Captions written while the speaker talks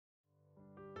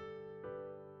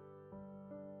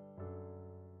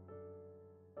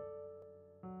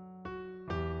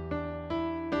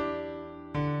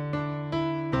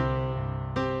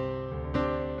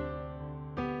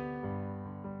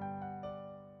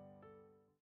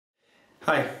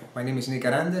Hi, my name is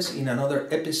Arandes in another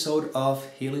episode of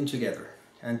Healing Together.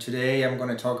 And today I'm going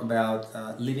to talk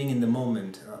about living in the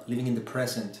moment, living in the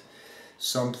present,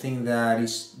 something that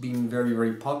is being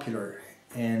very popular.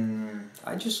 And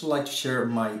I just would like to share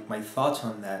my thoughts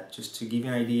on that, just to give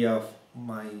you an idea of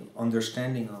my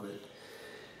understanding of it.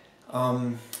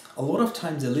 A lot of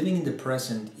times the living in the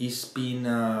present is being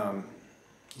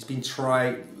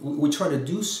tried, we try to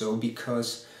do so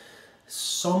because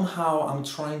somehow I'm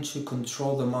trying to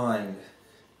control the mind.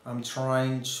 I'm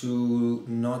trying to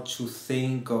not to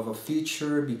think of a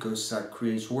future because that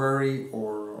creates worry,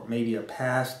 or maybe a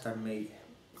past that may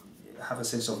have a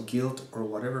sense of guilt or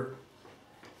whatever.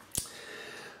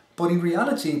 But in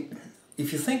reality,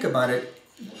 if you think about it,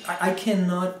 I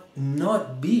cannot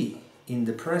not be in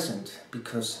the present,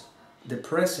 because the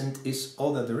present is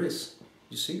all that there is.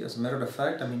 You see, as a matter of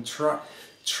fact, I mean,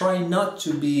 try not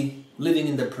to be living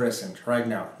in the present right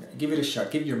now. Give it a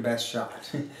shot. Give it your best shot.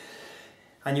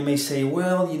 And you may say,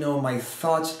 well, you know, my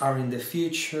thoughts are in the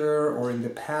future or in the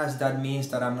past. That means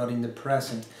that I'm not in the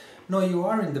present. No, you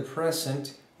are in the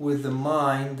present with the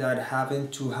mind that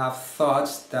happen to have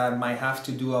thoughts that might have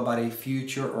to do about a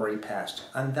future or a past.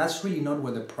 And that's really not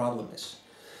where the problem is.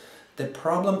 The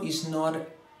problem is not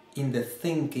in the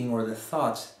thinking or the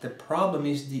thoughts. The problem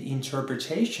is the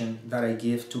interpretation that I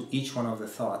give to each one of the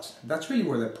thoughts. That's really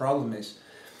where the problem is.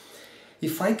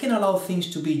 If I can allow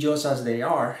things to be just as they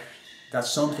are,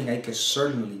 that's something I can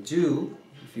certainly do,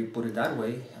 if you put it that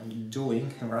way, I'm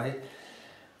doing, right?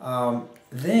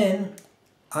 Then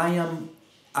I am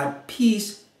at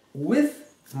peace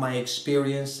with my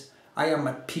experience. I am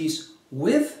at peace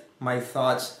with my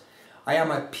thoughts. I am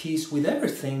at peace with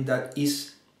everything that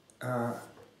is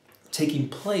taking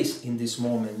place in this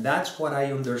moment. That's what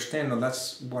I understand, or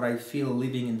that's what I feel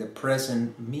living in the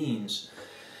present means.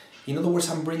 In other words,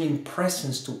 I'm bringing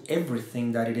presence to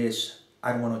everything that it is.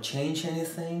 I don't want to change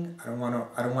anything. I don't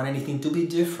want anything to be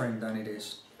different than it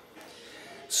is.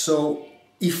 So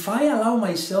if I allow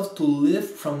myself to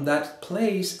live from that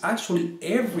place, actually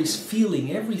every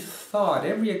feeling, every thought,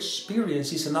 every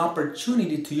experience is an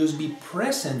opportunity to just be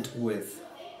present with.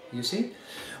 You see?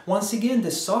 Once again,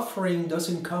 the suffering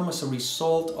doesn't come as a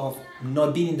result of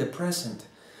not being in the present.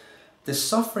 The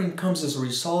suffering comes as a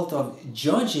result of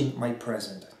judging my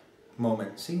present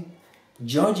moment. See?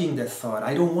 Judging the thought.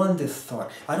 I don't want this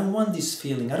thought. I don't want this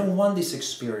feeling. I don't want this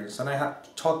experience. And I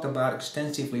have talked about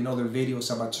extensively in other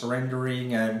videos about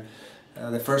surrendering, and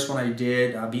the first one I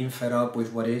did, being fed up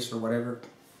with what is or whatever.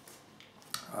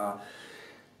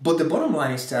 But the bottom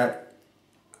line is that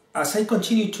as I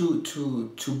continue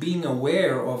to being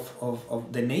aware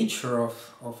of the nature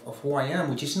of who I am,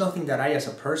 which is nothing that I as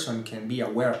a person can be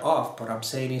aware of, but I'm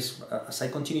saying is, as I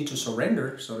continue to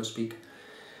surrender, so to speak,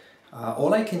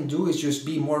 all I can do is just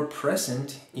be more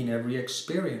present in every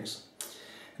experience.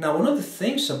 Now, one of the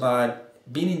things about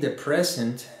being in the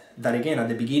present, that again, at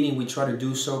the beginning we try to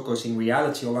do so, because in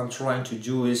reality all I'm trying to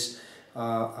do is,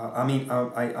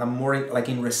 I'm more like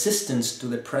in resistance to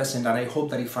the present, and I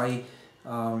hope that if I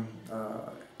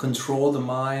control the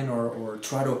mind or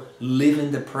try to live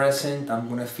in the present, I'm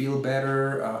gonna feel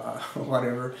better,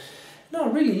 whatever. No,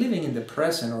 really living in the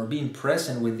present or being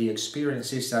present with the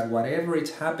experience is that whatever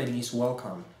is happening is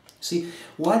welcome. See,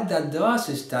 what that does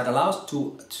is that allows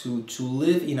to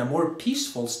live in a more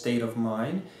peaceful state of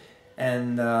mind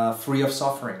and free of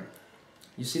suffering.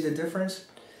 You see the difference?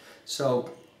 So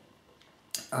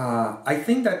I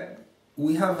think that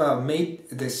we have made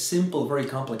the simple very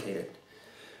complicated.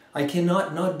 I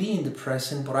cannot not be in the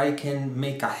present, but I can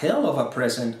make a hell of a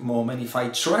present moment if I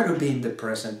try to be in the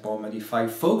present moment, if I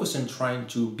focus on trying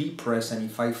to be present,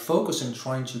 if I focus on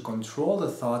trying to control the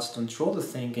thoughts, control the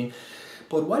thinking.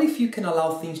 But what if you can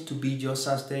allow things to be just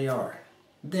as they are?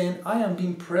 Then I am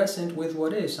being present with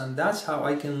what is, and that's how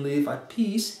I can live at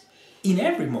peace in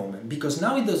every moment, because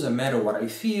now it doesn't matter what I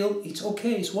feel, it's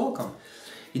okay, it's welcome.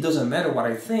 It doesn't matter what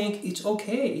I think, it's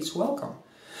okay, it's welcome.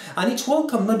 And it's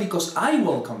welcome not because I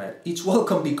welcome it, it's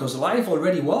welcome because life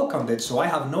already welcomed it, so I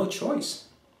have no choice.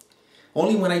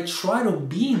 Only when I try to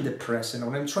be in the present,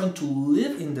 when I'm trying to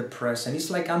live in the present,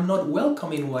 it's like I'm not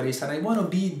welcoming what is, and I want to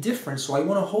be different, so I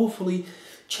want to hopefully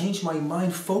change my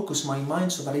mind, focus my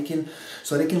mind so that I can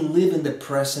live in the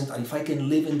present. And if I can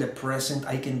live in the present,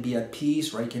 I can be at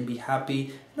peace, or I can be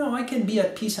happy. No, I can be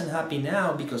at peace and happy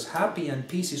now, because happy and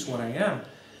peace is what I am.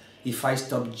 If I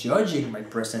stop judging my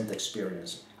present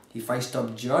experience, if I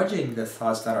stop judging the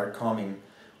thoughts that are coming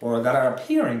or that are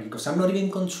appearing, because I'm not even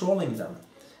controlling them.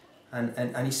 And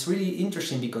it's really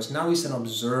interesting because now it's an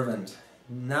observant.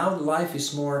 Now life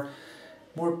is more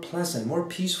more pleasant, more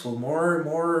peaceful, more,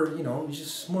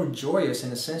 just more joyous, in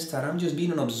the sense that I'm just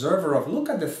being an observer of, look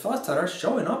at the thoughts that are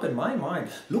showing up in my mind.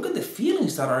 Look at the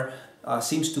feelings that are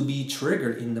seems to be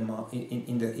triggered in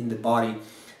the body.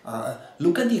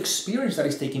 Look at the experience that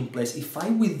is taking place. If I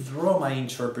withdraw my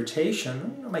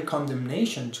interpretation, my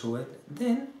condemnation to it,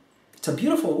 then it's a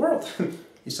beautiful world.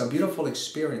 It's a beautiful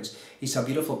experience. It's a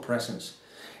beautiful presence.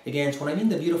 Again, when I mean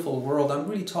the beautiful world, I'm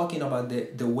really talking about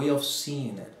the way of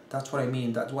seeing it. That's what I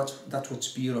mean. That's what's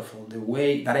beautiful. The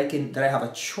way that I have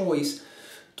a choice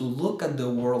to look at the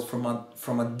world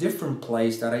from a different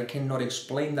place, that I cannot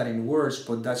explain that in words,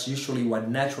 but that's usually what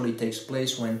naturally takes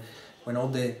place when all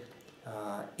the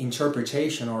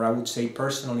interpretation, or I would say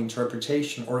personal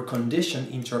interpretation or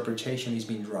conditioned interpretation, is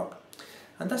being dropped.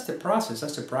 And that's the process,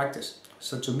 that's the practice.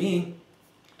 So to me,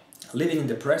 living in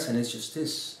the present is just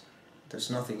this. There's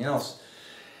nothing else.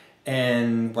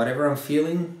 And whatever I'm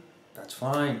feeling, that's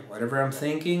fine. Whatever I'm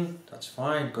thinking, that's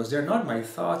fine. Because they're not my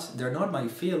thoughts, they're not my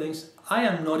feelings. I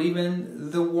am not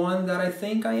even the one that I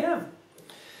think I am.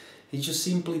 It's just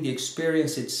simply the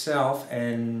experience itself,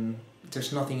 and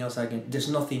there's nothing else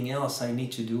I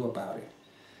need to do about it.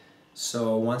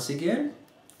 So once again,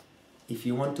 if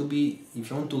you want to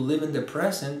live in the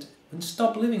present, then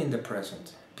stop living in the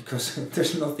present, because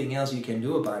there's nothing else you can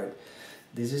do about it.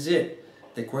 This is it.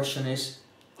 The question is,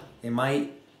 am I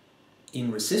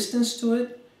in resistance to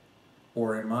it,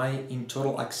 or am I in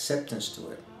total acceptance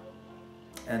to it?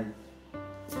 And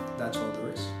that's all there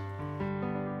is.